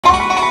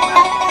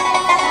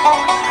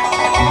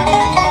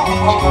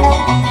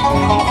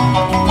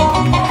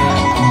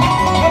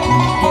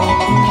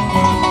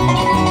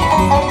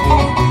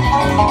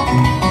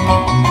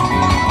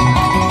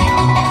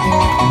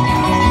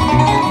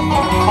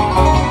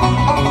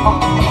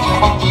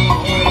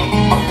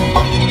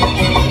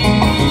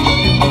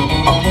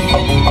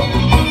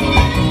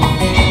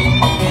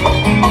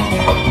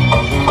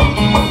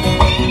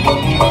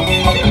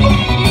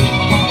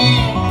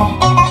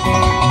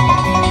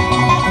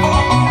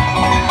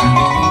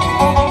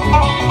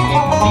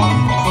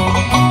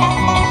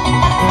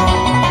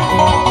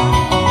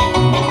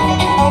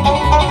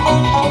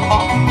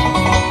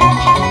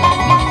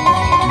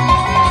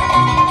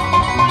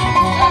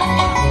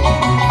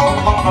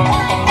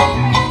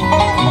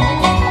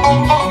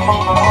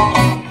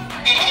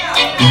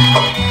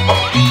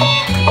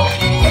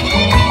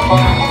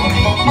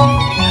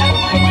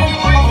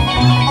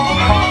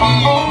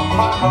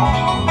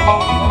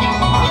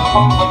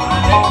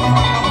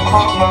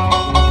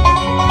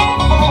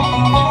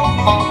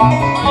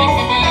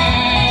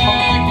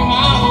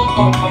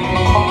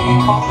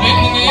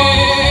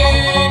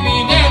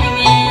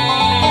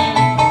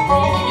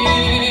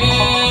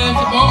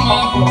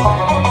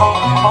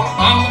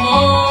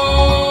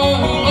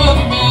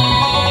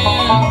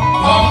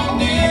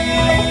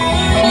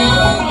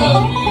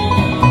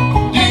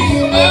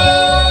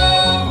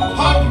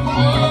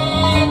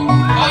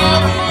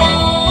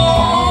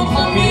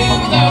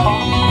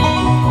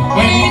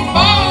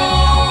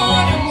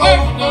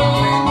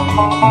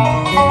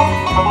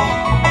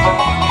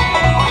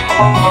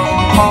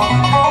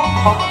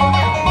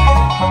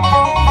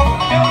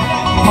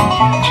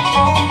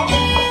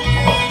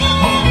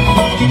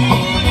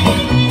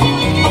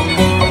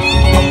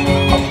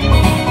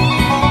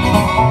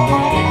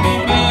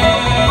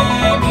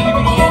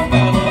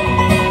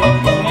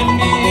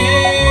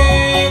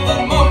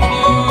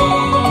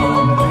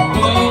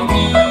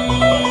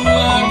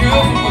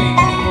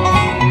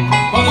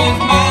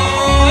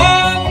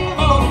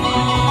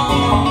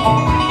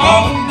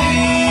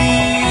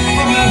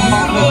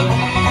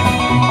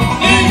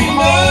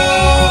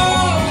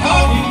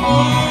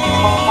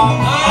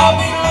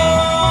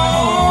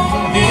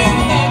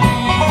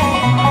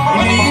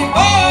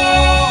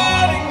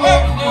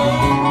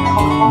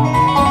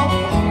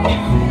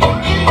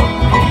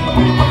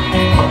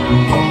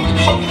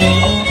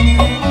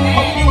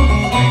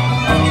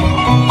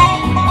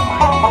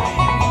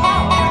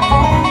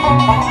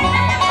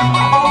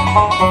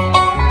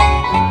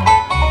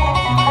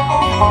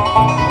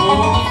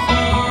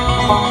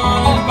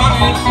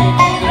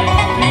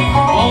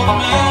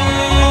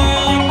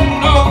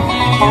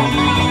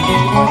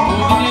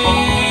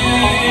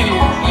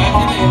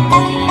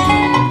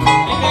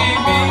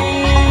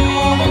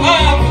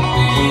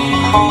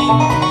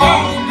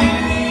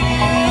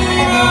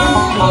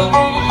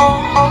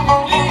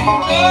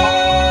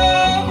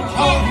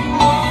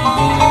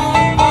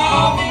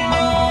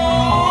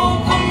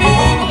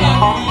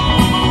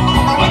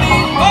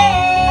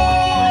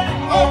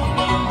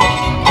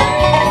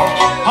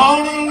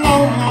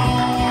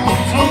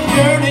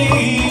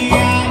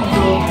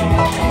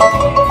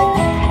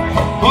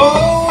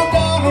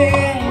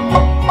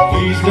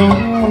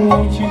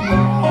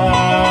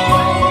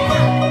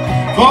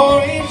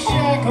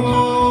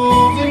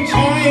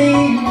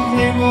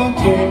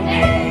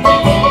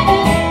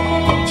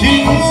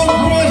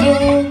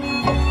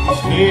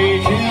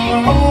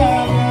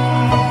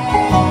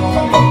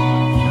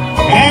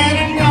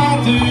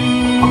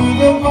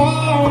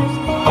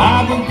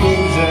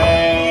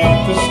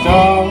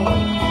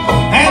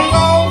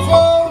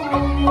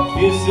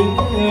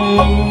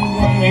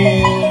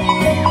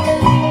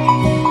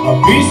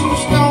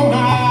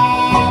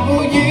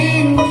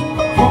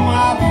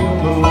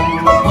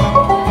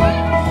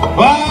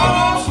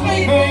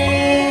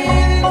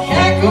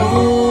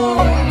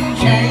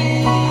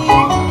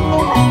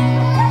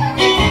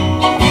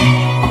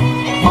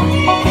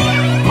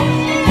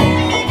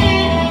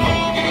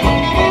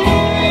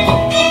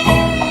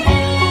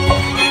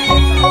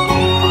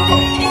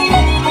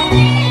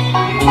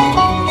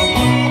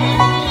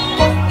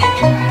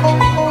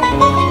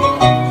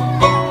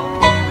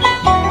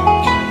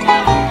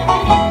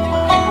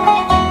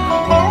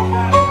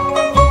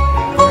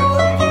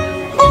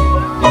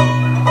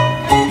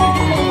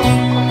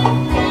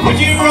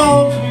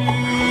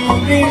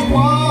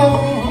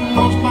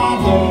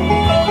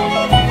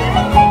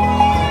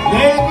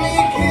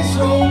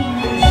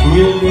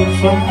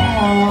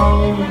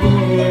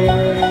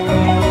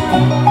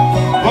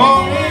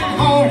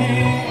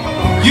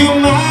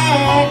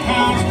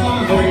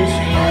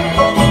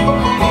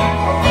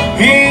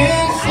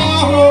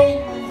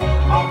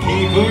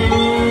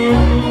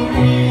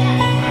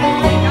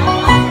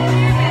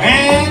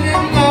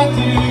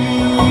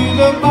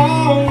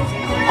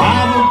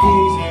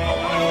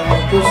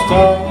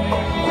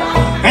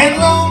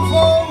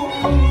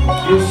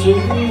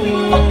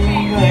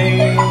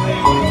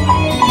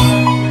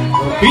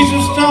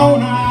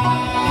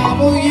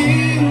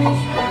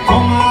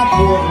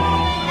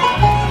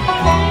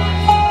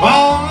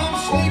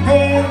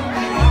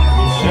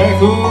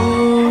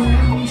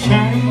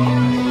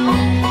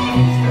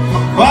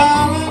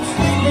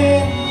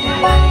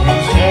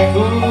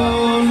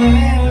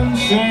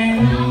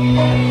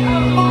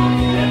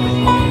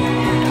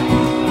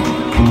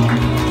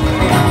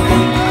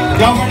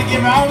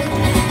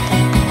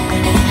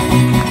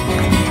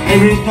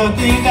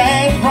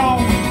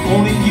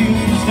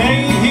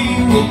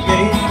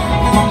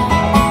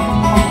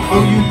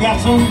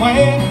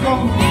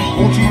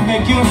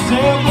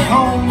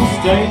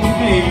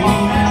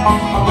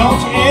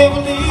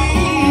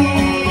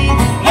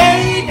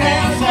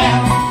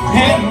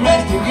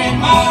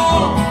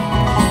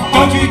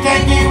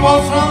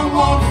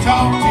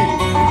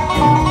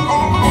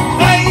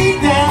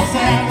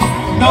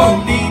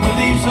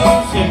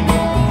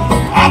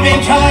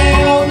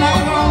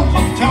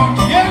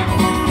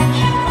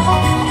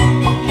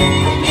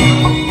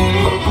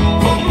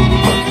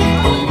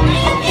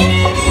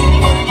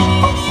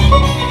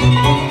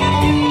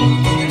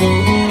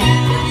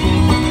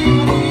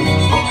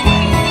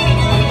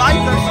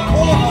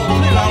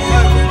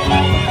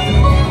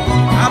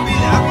I'll be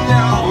there.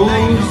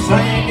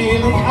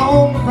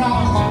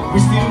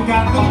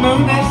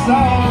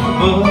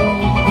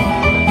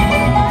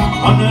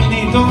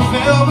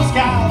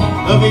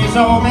 is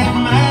all that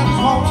matters.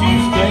 Won't you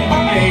stay?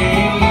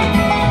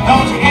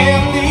 Don't you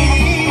ever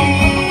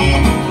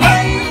leave.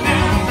 Lay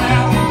down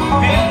south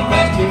and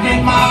resting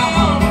in my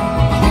arms.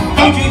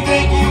 Don't you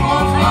think you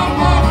want some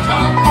more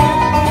chocolate?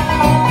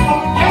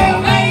 Yeah,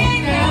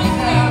 lay down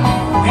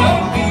south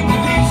and leave me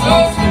leave so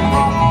soon.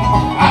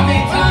 I've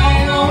been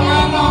trying all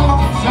night long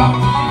to talk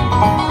to you.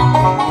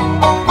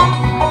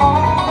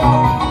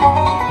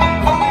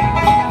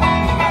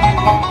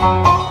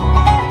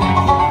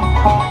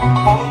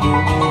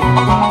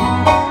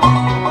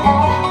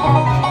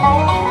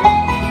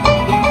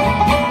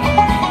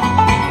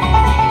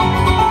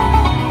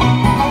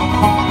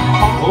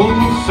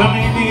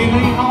 Sunny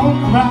nearly on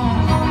the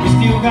rise. We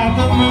still got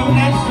the moon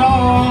and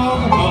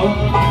stars above.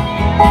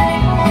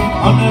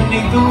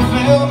 Underneath those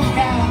velvet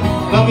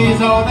skies, love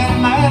is all that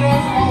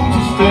matters. Won't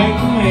you stay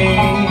with me?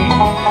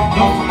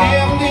 Don't you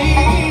ever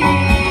leave.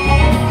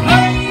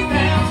 Lay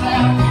down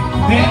south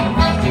and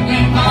resting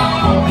in my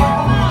arms.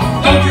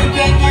 Don't you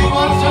think you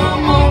want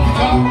some more to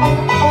talk?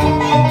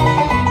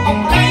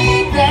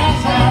 Lay down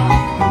south,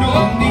 no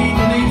need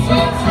to leave so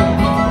soon.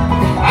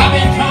 I've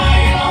been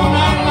trying all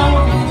night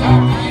long to talk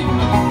to you.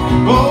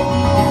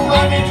 Oh,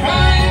 I've been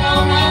trying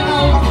all night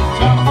long to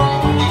talk.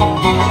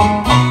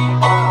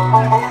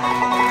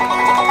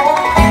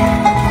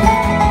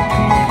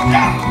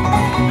 Yeah.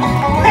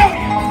 Hell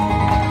yeah.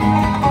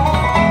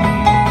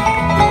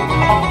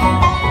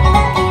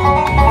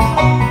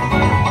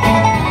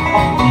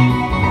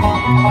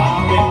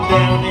 I've been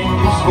down in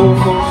this hole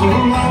for so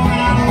long,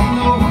 I don't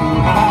know who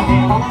I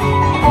am.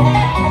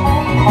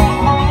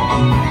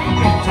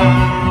 Every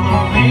time I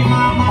lay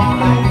my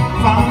mind,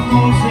 find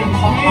those things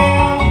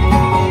swim.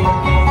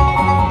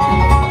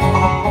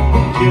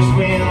 Just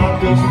when I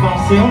dust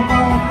myself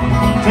off,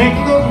 take a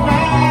look around.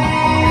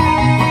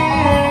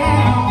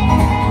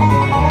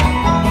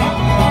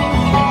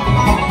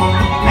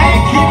 And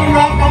keep it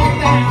right back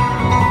down.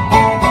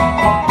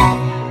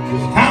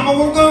 This time I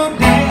won't go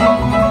down.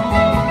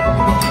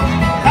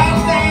 I'm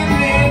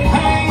standing in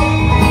pain.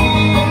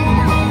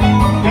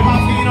 Get my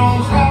feet on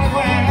solid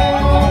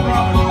ground.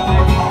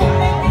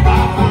 I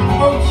find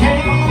no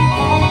change.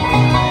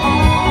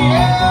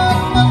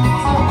 Yeah,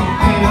 nothing's so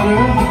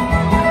better.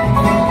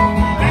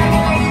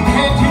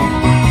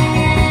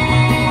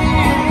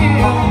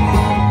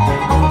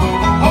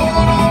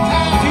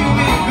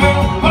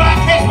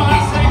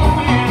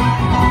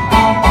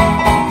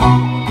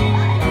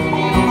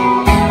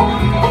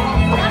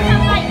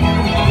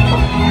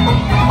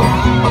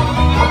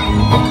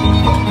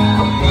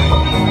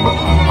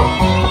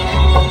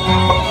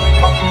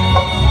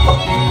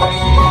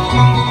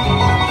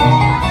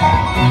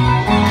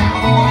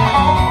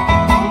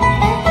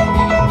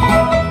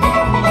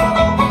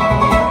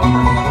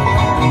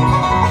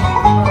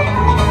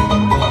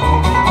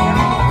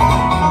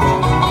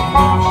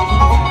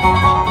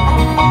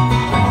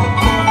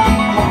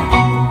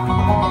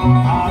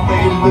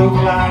 Look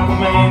like a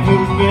man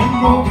who's been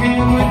broken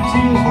with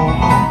tears on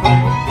my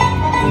face.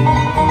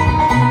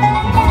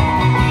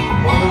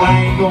 Well, I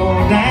ain't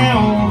going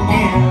down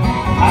again.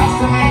 I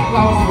still ain't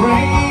lost the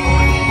rain.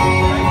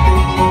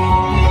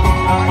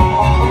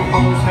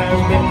 Rose has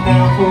been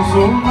down for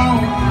so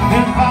long,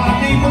 and far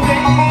deeper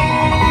than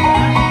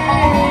mine.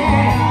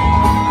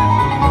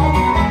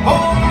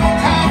 Hold on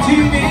tight to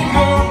me,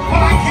 girl,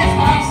 while I catch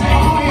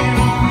myself in.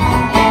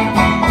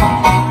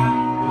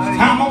 This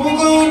time I won't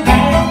go down.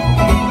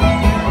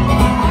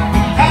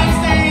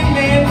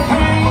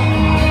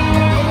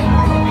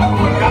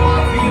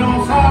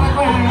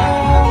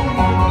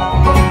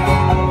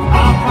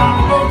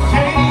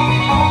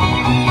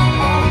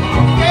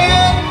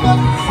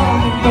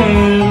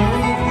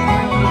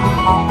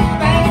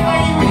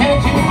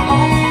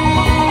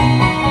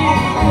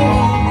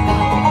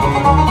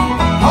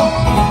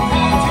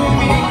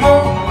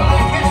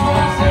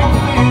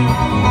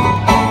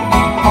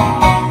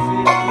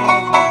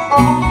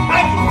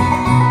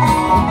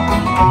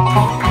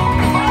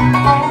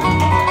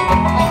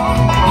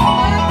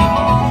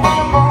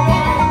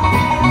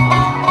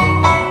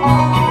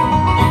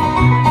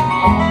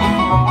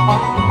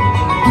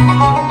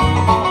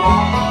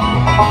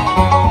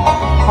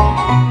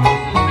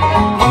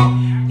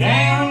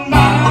 Down by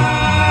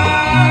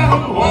the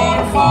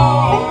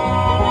waterfall,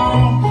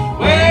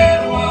 where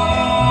the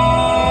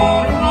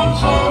water runs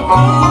so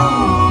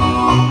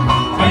cool,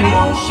 where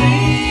no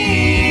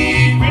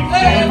secret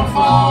ever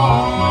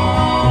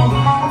fall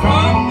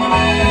from the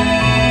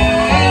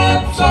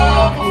lips of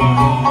a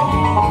fool.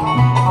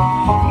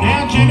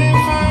 Now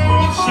Jennifer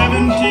was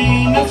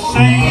 17, the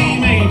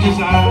same age as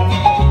I.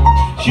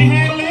 She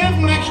had lived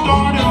next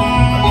door to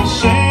us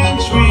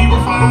since we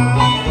were 5.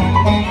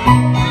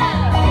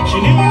 She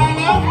knew I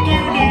loved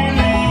her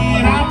dearly,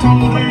 and I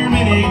told her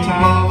many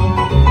times.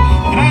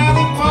 And I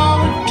look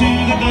forward to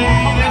the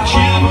day that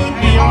she would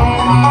be all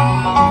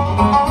mine.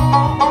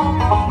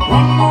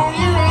 One more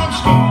year of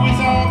school we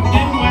thought,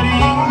 and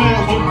wedding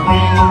bells would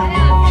ring.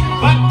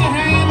 But the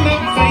hand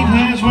of fate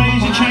has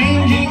ways of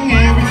changing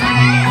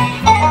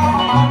everything.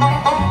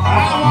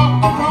 I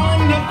walked the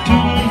corn up to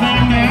her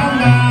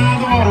down by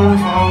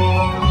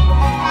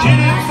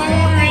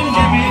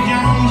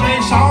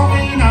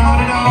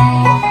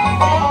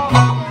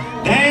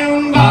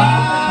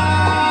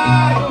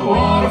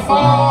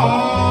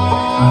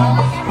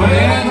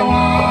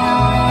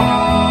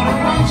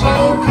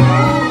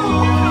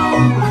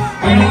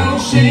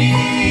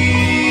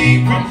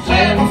secrets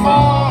ever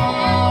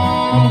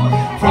fall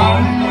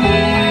from the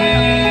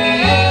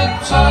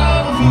lips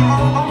of a fool.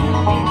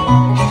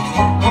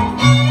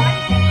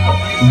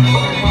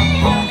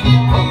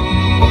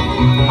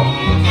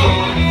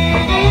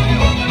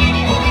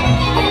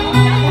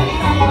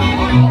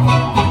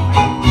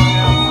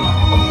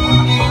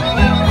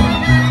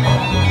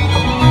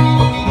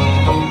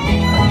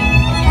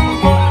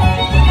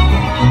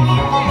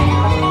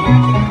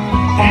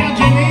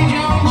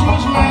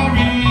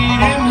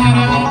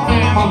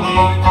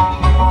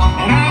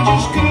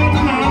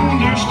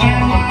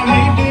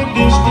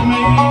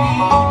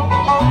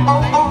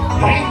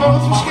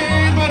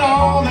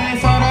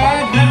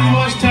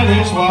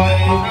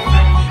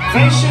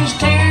 Faces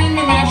turned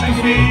to mask of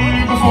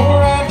fear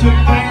before I took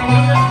their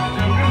life.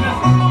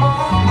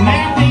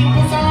 Now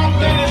people thought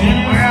that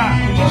Jimmy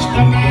just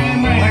up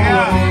and ran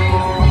away.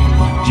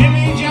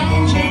 Jimmy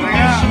Jones who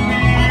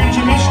disappeared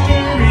to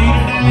mystery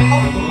today.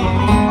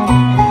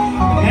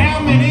 Now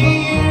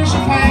many years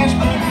have passed,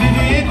 but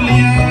vividly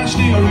I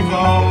still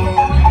recall.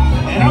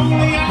 And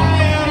only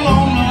I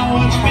alone know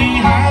what's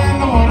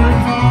behind the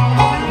waterfall.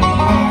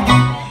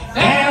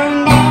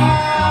 Down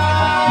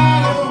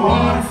by the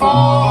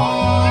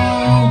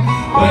waterfall,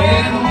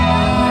 where the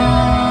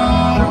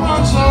water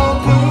runs so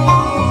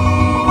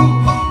cool,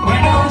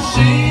 where no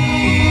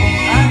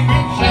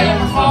secrets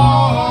ever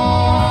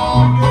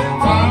fall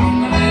from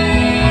the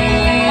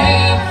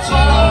lips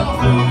of a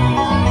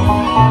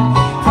fool,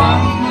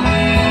 from the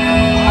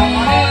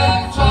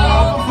lips of a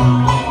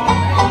fool.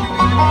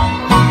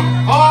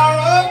 Far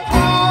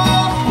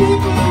across the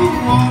blue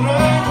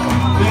water,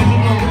 there's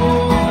an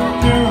old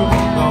girl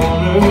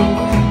daughter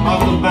of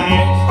the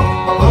banks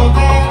of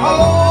that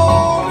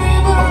old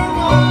river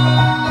run.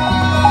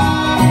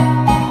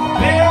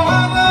 There I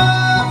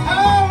loved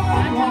her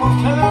and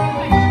lost her,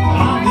 and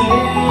I'll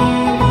never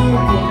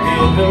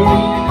forget her.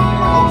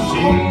 Oh,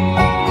 she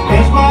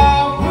is my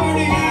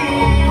pretty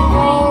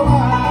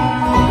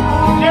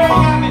Fraulein. There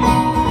you got me.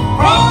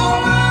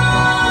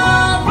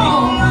 Fraulein,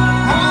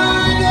 Fraulein, I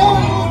go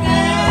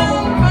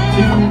down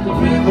to the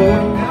river,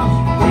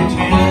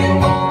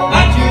 pretend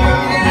that your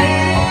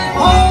hand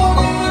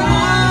holding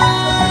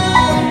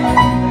mine.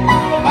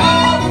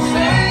 By the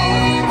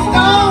same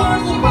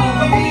stars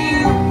above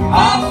you, I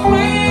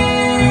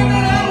swear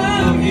that I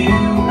love you.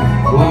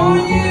 Oh,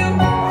 you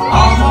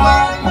are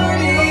my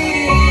pretty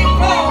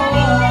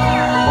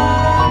Fraulein.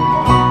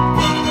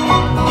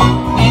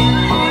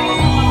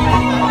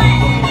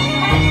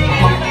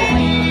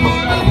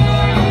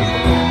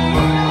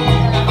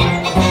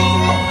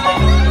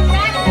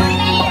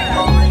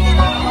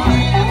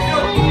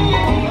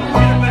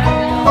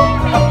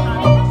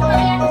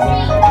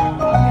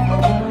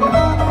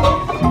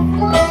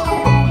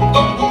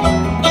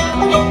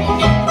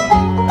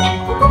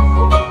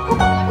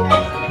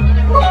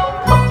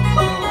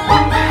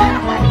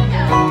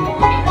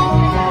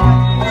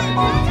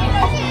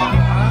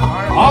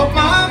 All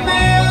my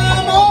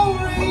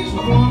memories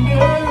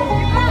wander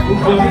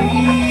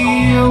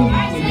away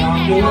over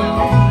yonder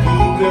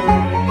cougar.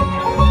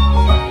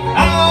 I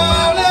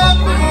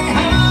left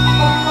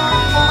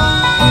behind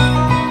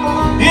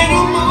in a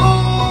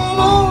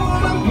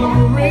moment of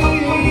glory,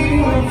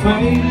 her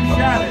face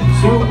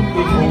so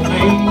before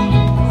me.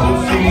 So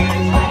she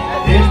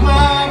is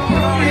my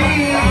pretty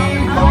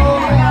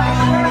Fraulein.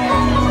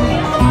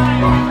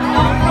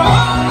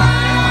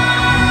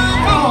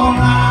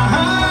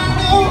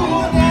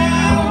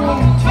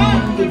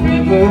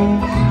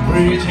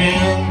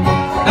 Pretend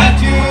that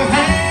your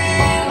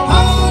hand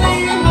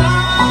holding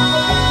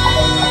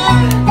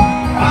mine.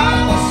 By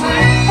the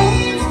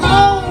same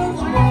stars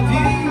above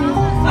you,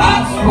 I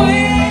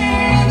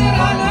swear that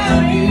I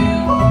love you.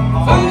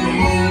 For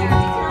you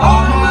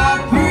are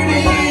my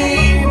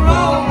pretty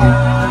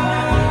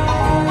Fraulein.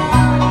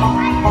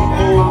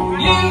 Oh,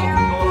 you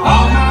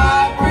are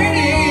my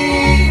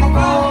pretty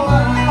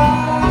Fraulein.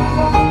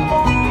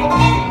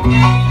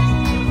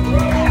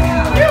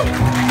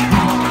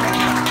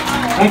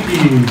 Thank you.